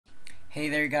Hey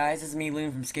there guys, it's me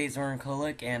Loon from Skatezone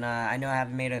Colic, and I know I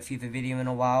haven't made a FIFA video in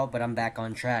a while, but I'm back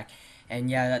on track. And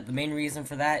yeah, the main reason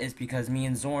for that is because me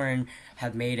and Zorn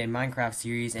have made a Minecraft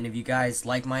series, and if you guys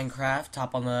like Minecraft,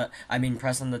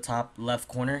 press on the top left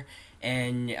corner,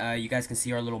 and you guys can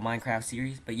see our little Minecraft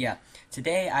series. But yeah,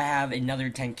 today I have another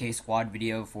 10K squad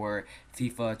video for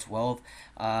FIFA 12.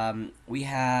 We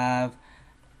have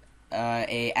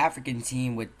a African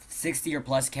team with 60 or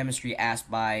plus chemistry asked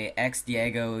by X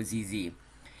Diego ZZ.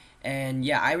 And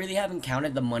yeah, I really haven't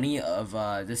counted the money of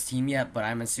this team yet, but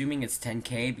I'm assuming it's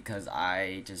 10K because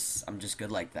I'm just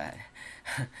good like that.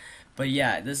 But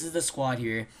yeah, this is the squad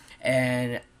here,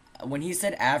 and when he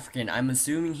said African, I'm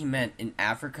assuming he meant in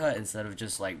Africa instead of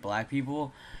just like black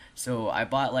people. So I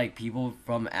bought like people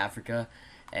from Africa,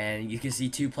 and you can see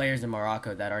two players in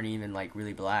Morocco that aren't even like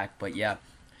really black. But yeah,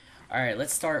 alright,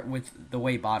 let's start with the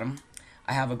way bottom.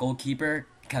 I have a goalkeeper,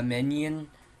 Kameni.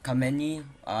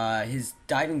 His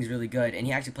diving is really good, and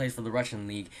he actually plays for the Russian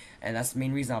league, and that's the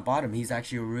main reason I bought him. He's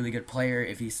actually a really good player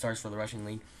if he starts for the Russian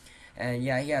league. And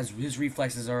yeah, his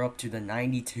reflexes are up to the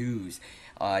 92s.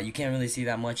 You can't really see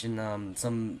that much in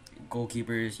some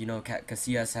goalkeepers. You know,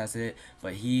 Casillas has it,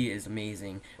 but he is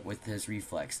amazing with his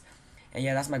reflex. And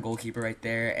yeah, that's my goalkeeper right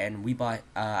there. And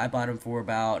I bought him for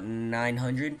about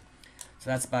 900. So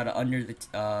that's about under the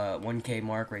 1K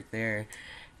mark right there.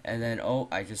 And then, oh,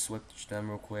 I just switched them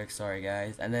real quick. Sorry,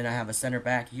 guys. And then I have a center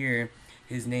back here.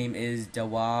 His name is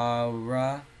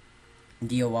Diawara.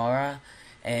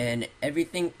 And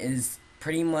everything is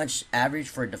pretty much average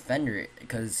for a defender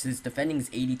because his defending is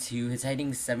 82, his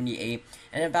heading is 78,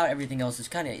 and about everything else is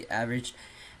kind of average.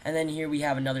 And then here we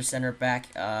have another center back.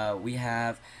 We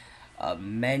have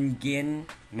Mengine.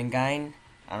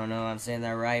 I don't know if I'm saying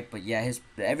that right, but yeah,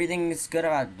 everything is good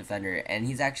about the defender, and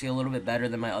he's actually a little bit better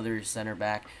than my other center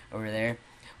back over there,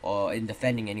 or in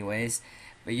defending anyways.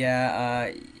 But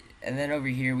yeah, and then over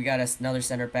here we got another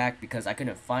center back because I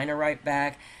couldn't find a right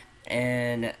back,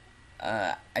 and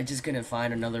I just couldn't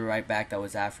find another right back that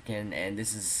was African, and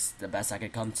this is the best I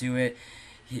could come to it.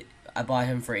 I bought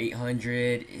him for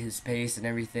 800. His pace and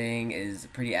everything is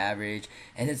pretty average,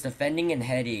 and his defending and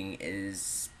heading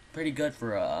is pretty good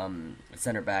for a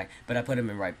center back, but I put him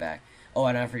in right back. Oh,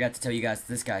 and I forgot to tell you guys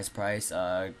this guy's price.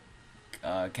 Kander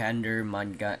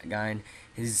Mangine,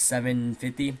 his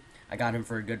 750. I got him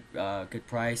for a good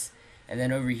price. And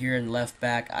then over here in left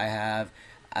back, I have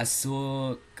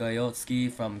Asul Gayotsky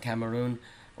from Cameroon.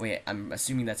 Wait, I'm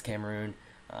assuming that's Cameroon.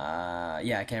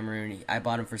 Yeah, Cameroon. I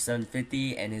bought him for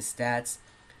 750, and his stats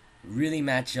really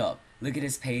match up. Look at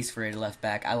his pace for a left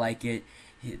back. I like it.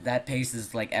 That pace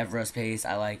is like Evra's pace.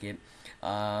 I like it.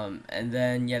 And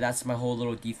then yeah, that's my whole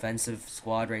little defensive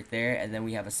squad right there. And then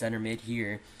we have a center mid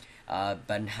here,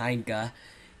 Benhainga.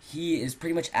 He is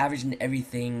pretty much average in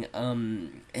everything.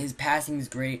 His passing is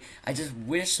great. I just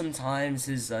wish sometimes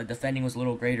his defending was a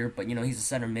little greater, but you know, he's a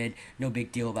center mid. No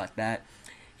big deal about that.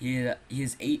 He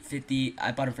is 850.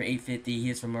 I bought him for 850. He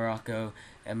is from Morocco,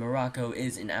 and Morocco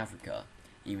is in Africa,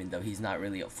 even though he's not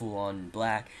really a full-on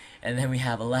black. And then we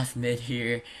have a left mid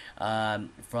here,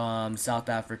 from South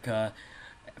Africa.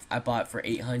 I bought for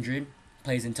 800.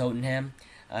 Plays in Tottenham,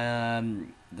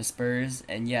 the Spurs,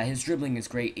 and yeah, his dribbling is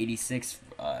great. 86.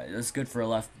 That's good for a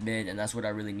left mid, and that's what I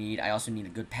really need. I also need a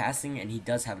good passing, and he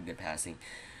does have a good passing,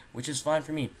 which is fine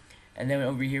for me. And then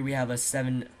over here we have a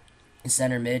 7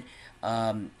 center mid,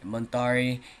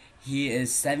 Montari. He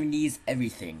is 70s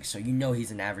everything, so you know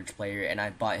he's an average player, and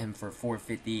I bought him for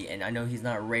 450, and I know he's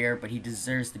not rare, but he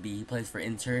deserves to be. He plays for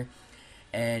Inter,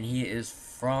 and he is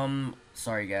from,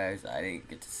 sorry guys, I didn't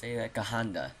get to say that,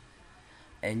 Kahanda.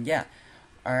 And yeah,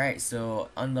 alright, so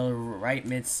on the right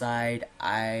mid side,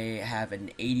 I have an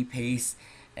 80 pace,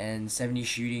 and 70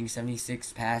 shooting,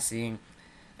 76 passing,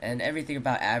 and everything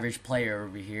about average player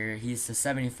over here. He's a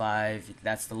 75.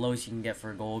 That's the lowest you can get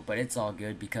for gold, but it's all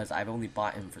good because I've only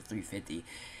bought him for 350.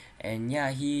 And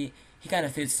yeah, he kind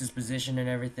of fits his position and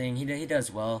everything. He does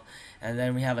well. And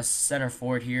then we have a center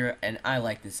forward here, and I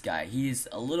like this guy. He's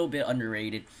a little bit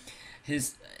underrated.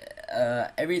 His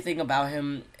everything about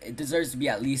him, it deserves to be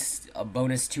at least a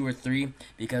bonus 2 or 3,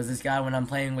 because this guy, when I'm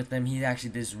playing with him, he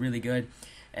actually does really good.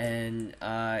 And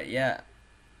yeah,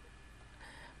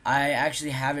 I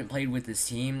actually haven't played with this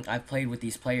team. I've played with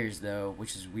these players though,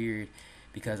 which is weird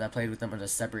because I played with them on a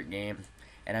separate game,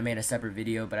 and I made a separate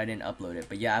video, but I didn't upload it.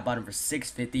 But yeah, I bought him for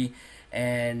 650,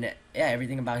 and yeah,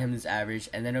 everything about him is average.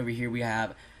 And then over here we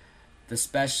have the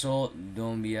special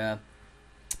Dombia.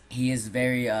 he is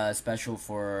very special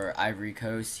for Ivory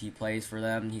Coast. He plays for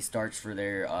them. He starts for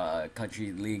their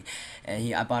country league,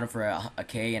 and I bought him for a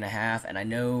K and a half. And I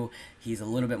know he's a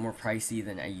little bit more pricey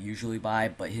than I usually buy,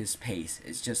 but his pace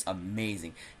is just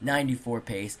amazing. 94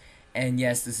 pace, and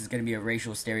yes, this is going to be a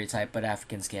racial stereotype, but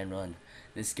Africans can run.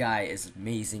 This guy is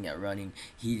amazing at running.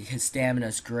 His stamina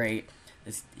is great.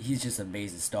 He's just an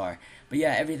amazing star. But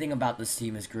yeah, everything about this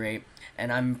team is great,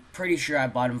 and I'm pretty sure I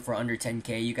bought him for under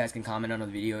 10k. You guys can comment on the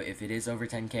video if it is over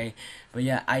 10k. But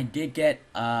yeah, I did get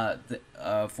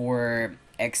for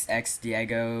XX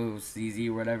Diego CZ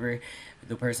or whatever,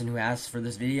 the person who asked for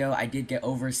this video, I did get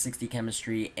over 60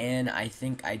 chemistry, and I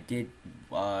think I did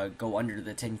go under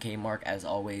the 10k mark as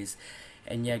always.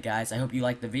 And yeah, guys, I hope you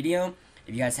liked the video.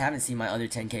 If you guys haven't seen my other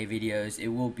 10k videos, it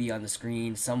will be on the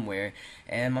screen somewhere.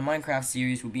 And my Minecraft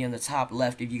series will be on the top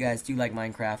left if you guys do like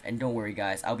Minecraft. And don't worry,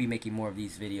 guys, I'll be making more of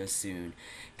these videos soon.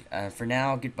 For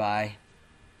now, goodbye.